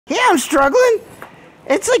Yeah, I'm struggling.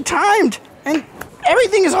 It's like timed, and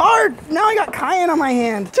everything is hard. Now I got cayenne on my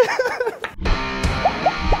hand.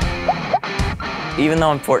 Even though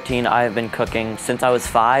I'm 14, I have been cooking since I was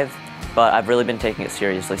 5, but I've really been taking it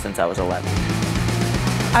seriously since I was 11.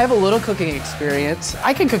 I have a little cooking experience.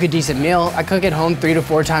 I can cook a decent meal. I cook at home 3 to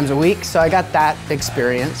 4 times a week, so I got that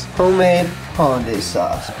experience. Homemade hollandaise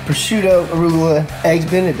sauce, prosciutto, arugula, eggs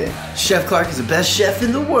Benedict. Chef Clark is the best chef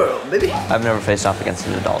in the world, baby. I've never faced off against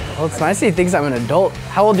an adult. Well, it's nice that he thinks I'm an adult.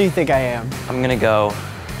 How old do you think I am? I'm gonna go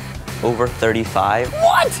over 35.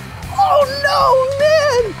 What?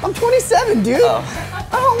 Oh no, man! I'm 27, dude. Oh.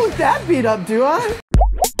 I don't look that beat up, do I?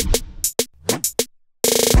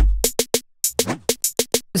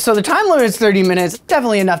 So the time limit is 30 minutes.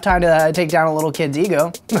 Definitely enough time to take down a little kid's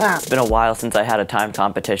ego. It's been a while since I had a time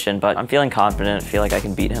competition, but I'm feeling confident. I feel like I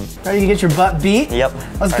can beat him. Ready to get your butt beat? Yep.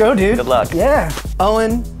 Let's go, dude. Good luck. Yeah.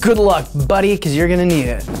 Owen, good luck, buddy, because you're gonna need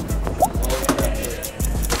it.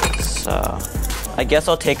 So, I guess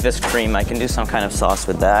I'll take this cream. I can do some kind of sauce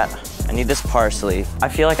with that. I need this parsley. I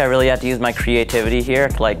feel like I really have to use my creativity here,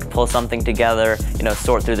 like pull something together, you know,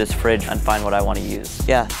 sort through this fridge and find what I want to use.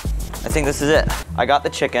 Yeah, I think this is it. I got the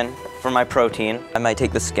chicken for my protein. I might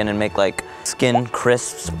take the skin and make like skin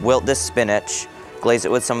crisps, wilt this spinach, glaze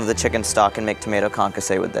it with some of the chicken stock and make tomato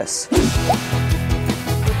concasse with this.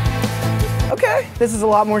 Okay, this is a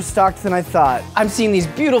lot more stocked than I thought. I'm seeing these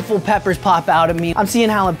beautiful peppers pop out at me. I'm seeing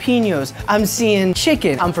jalapenos. I'm seeing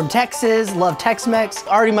chicken. I'm from Texas, love Tex-Mex.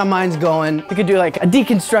 Already my mind's going. We could do like a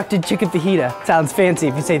deconstructed chicken fajita. Sounds fancy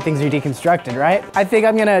if you say things are deconstructed, right? I think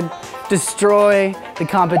I'm gonna destroy the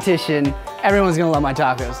competition. Everyone's gonna love my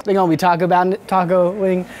tacos. They're gonna be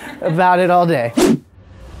tacoing about it all day.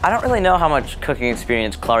 I don't really know how much cooking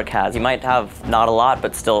experience Clark has. He might have not a lot,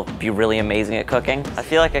 but still be really amazing at cooking. I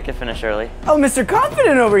feel like I could finish early. Oh, Mr.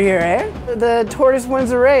 Confident over here, eh? The tortoise wins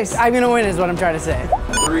the race. I'm gonna win is what I'm trying to say.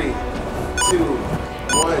 3, 2,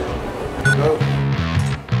 1, go.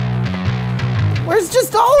 Where's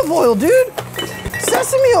just olive oil, dude?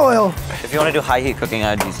 Sesame oil. If you want to do high heat cooking,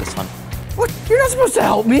 I'd use this one. What? You're not supposed to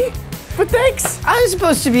help me, but thanks. I was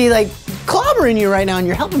supposed to be like clobbering you right now and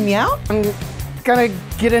you're helping me out? I'm gonna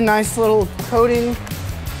get a nice little coating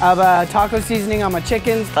of taco seasoning on my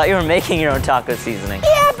chickens. Thought you were making your own taco seasoning.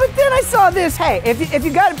 Yeah, but then I saw this. Hey, if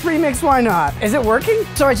you got it pre-mixed, why not? Is it working?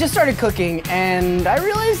 So I just started cooking and I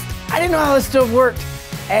realized I didn't know how this stove worked.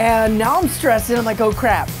 And now I'm stressing. I'm like, oh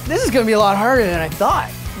crap, this is gonna be a lot harder than I thought.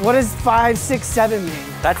 What does 5, 6, 7 mean?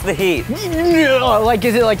 That's the heat. Like,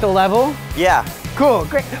 is it like the level? Yeah. Cool,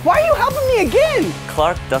 great. Why are you helping me again?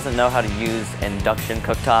 Clark doesn't know how to use induction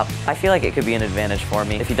cooktop. I feel like it could be an advantage for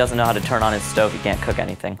me. If he doesn't know how to turn on his stove, he can't cook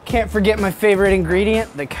anything. Can't forget my favorite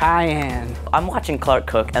ingredient, the cayenne. I'm watching Clark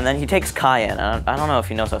cook, and then he takes cayenne. I don't know if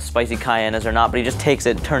he knows how spicy cayenne is or not, but he just takes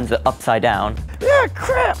it, turns it upside down. Yeah,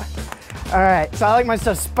 crap. All right, so I like my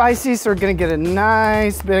stuff spicy, so we're gonna get a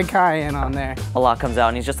nice bit of cayenne on there. A lot comes out,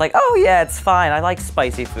 and he's just like, oh yeah, it's fine. I like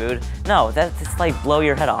spicy food. No, that's like blow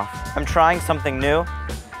your head off. I'm trying something new.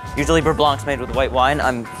 Usually Beurre Blanc's made with white wine.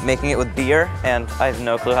 I'm making it with beer, and I have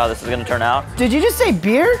no clue how this is gonna turn out. Did you just say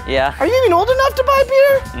beer? Yeah. Are you even old enough to buy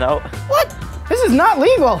beer? No. What? This is not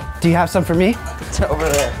legal. Do you have some for me? It's over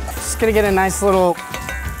there. Just gonna get a nice little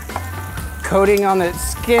coating on the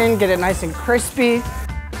skin, get it nice and crispy.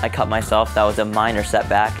 I cut myself. That was a minor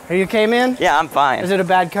setback. Are you okay, man? Yeah, I'm fine. Is it a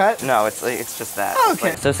bad cut? No, it's just that. Oh,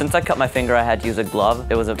 okay. So since I cut my finger, I had to use a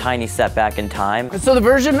glove. It was a tiny setback in time. So the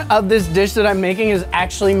version of this dish that I'm making is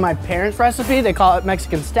actually my parents' recipe. They call it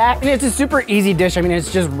Mexican stack. And it's a super easy dish. I mean,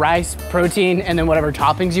 it's just rice, protein, and then whatever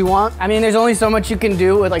toppings you want. I mean, there's only so much you can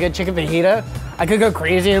do with like a chicken fajita. I could go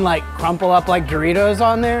crazy and like crumple up like Doritos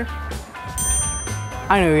on there.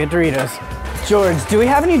 I know we get Doritos. George, do we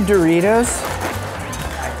have any Doritos?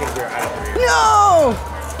 No!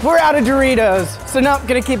 We're out of Doritos. So no,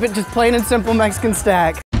 gonna keep it just plain and simple Mexican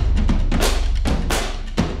stack.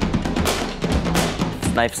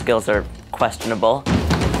 Knife skills are questionable.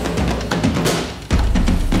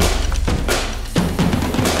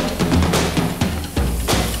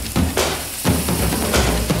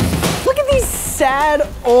 Look at these sad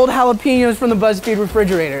old jalapenos from the BuzzFeed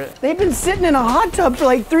refrigerator. They've been sitting in a hot tub for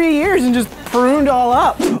like 3 years and just pruned all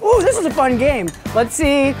up. Ooh, this is a fun game. Let's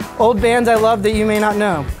see old bands I love that you may not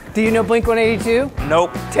know. Do you know Blink-182?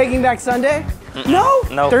 Nope. Taking Back Sunday? No?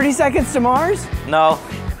 No. 30 Seconds to Mars? No.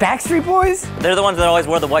 Backstreet Boys? They're the ones that always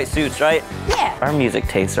wore the white suits, right? Yeah. Our music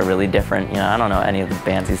tastes are really different. You know, I don't know any of the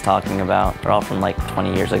bands he's talking about. They're all from like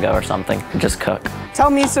 20 years ago or something. Just cook. Tell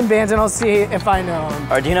me some bands and I'll see if I know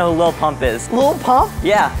them. Or do you know who Lil Pump is? Lil Pump?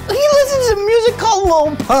 Yeah. He listens to music called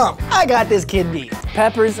Lil Pump. I got this kid beat.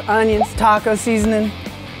 Peppers, onions, taco seasoning.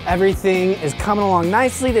 Everything is coming along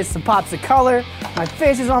nicely. There's some pops of color. My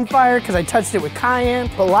face is on fire because I touched it with cayenne,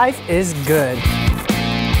 but life is good.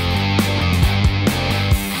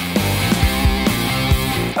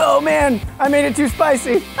 Oh man, I made it too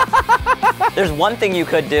spicy. There's one thing you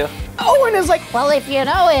could do. Oh, and it's like, Well, if you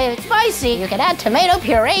know it's spicy, you can add tomato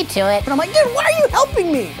puree to it. and I'm like, dude, why are you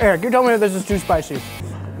helping me? Eric, you're telling me this is too spicy.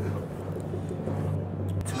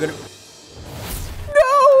 It's good.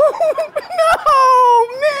 No, no,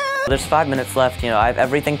 man. There's 5 minutes left, you know, I have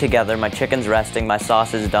everything together. My chicken's resting, my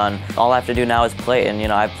sauce is done. All I have to do now is plate, and you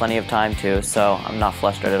know, I have plenty of time to, so I'm not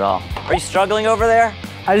flustered at all. Are you struggling over there?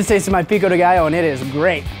 I just tasted my pico de gallo and it is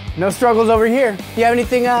great. No struggles over here. Do you have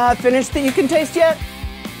anything finished that you can taste yet?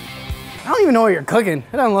 I don't even know what you're cooking.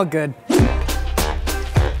 It doesn't look good.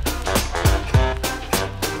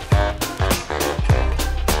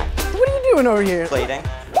 What are you doing over here? Plating.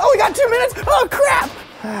 Oh, we got 2 minutes? Oh, crap!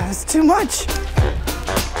 That's too much.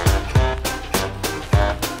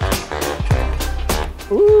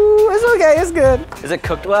 Ooh, it's okay, it's good. Is it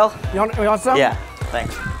cooked well? You want some? Yeah,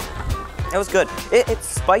 thanks. It was good. It's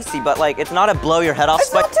spicy, but like, it's not a blow your head off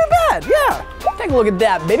It's not too bad, yeah. Take a look at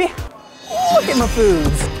that, baby. Look at my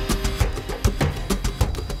foods.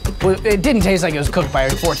 Well, it didn't taste like it was cooked by a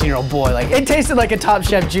 14-year-old boy. Like, it tasted like a Top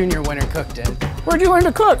Chef Junior winner cooked it. Where'd you learn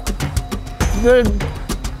to cook? The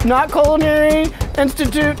Not Culinary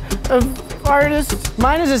Institute of Artists?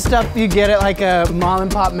 Mine is the stuff you get at like a mom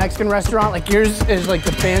and pop Mexican restaurant. Like yours is like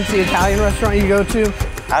the fancy Italian restaurant you go to.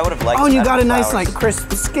 I would have liked Oh, and you got a flowers. nice like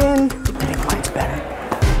crisp skin. I think mine's better.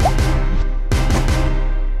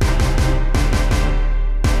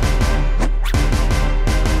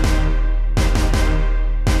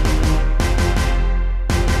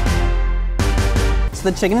 So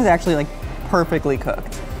the chicken is actually like perfectly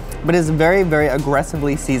cooked, but it's very, very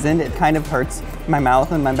aggressively seasoned. It kind of hurts my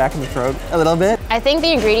mouth and my back of the throat a little bit. I think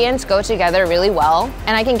the ingredients go together really well,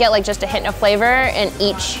 and I can get like just a hint of flavor in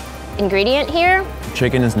each ingredient here.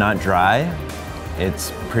 Chicken is not dry.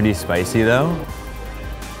 It's pretty spicy though.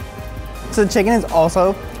 So the chicken is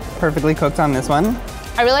also perfectly cooked on this one.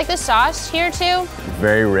 I really like the sauce here too.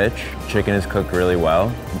 Very rich. Chicken is cooked really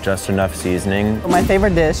well. Just enough seasoning. My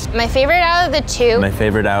favorite dish My favorite out of the two, My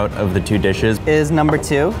favorite out of the 2 dishes, is number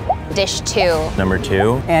 2, dish 2. number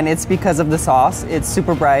 2. and it's because of the sauce. It's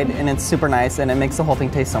super bright and it's super nice, and it makes the whole thing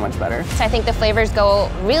taste so much better. So I think the flavors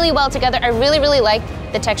go really well together. I really, really like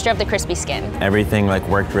the texture of the crispy skin. Everything like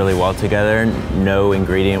worked really well together. No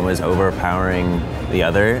ingredient was overpowering the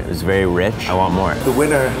other. It was very rich. I want more. The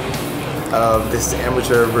winner of this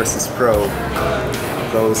amateur versus pro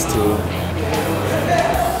goes to...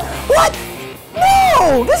 What?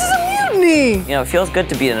 No! This is a mutiny! You know, it feels good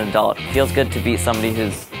to be an adult. It feels good to beat somebody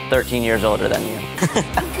who's 13 years older than you.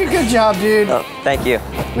 Good job, dude. Oh, thank you.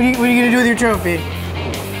 What are you gonna do with your trophy?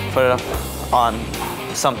 Put it up on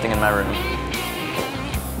something in my room.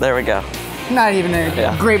 There we go. Not even a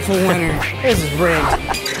Yeah. grateful winner. This is rigged.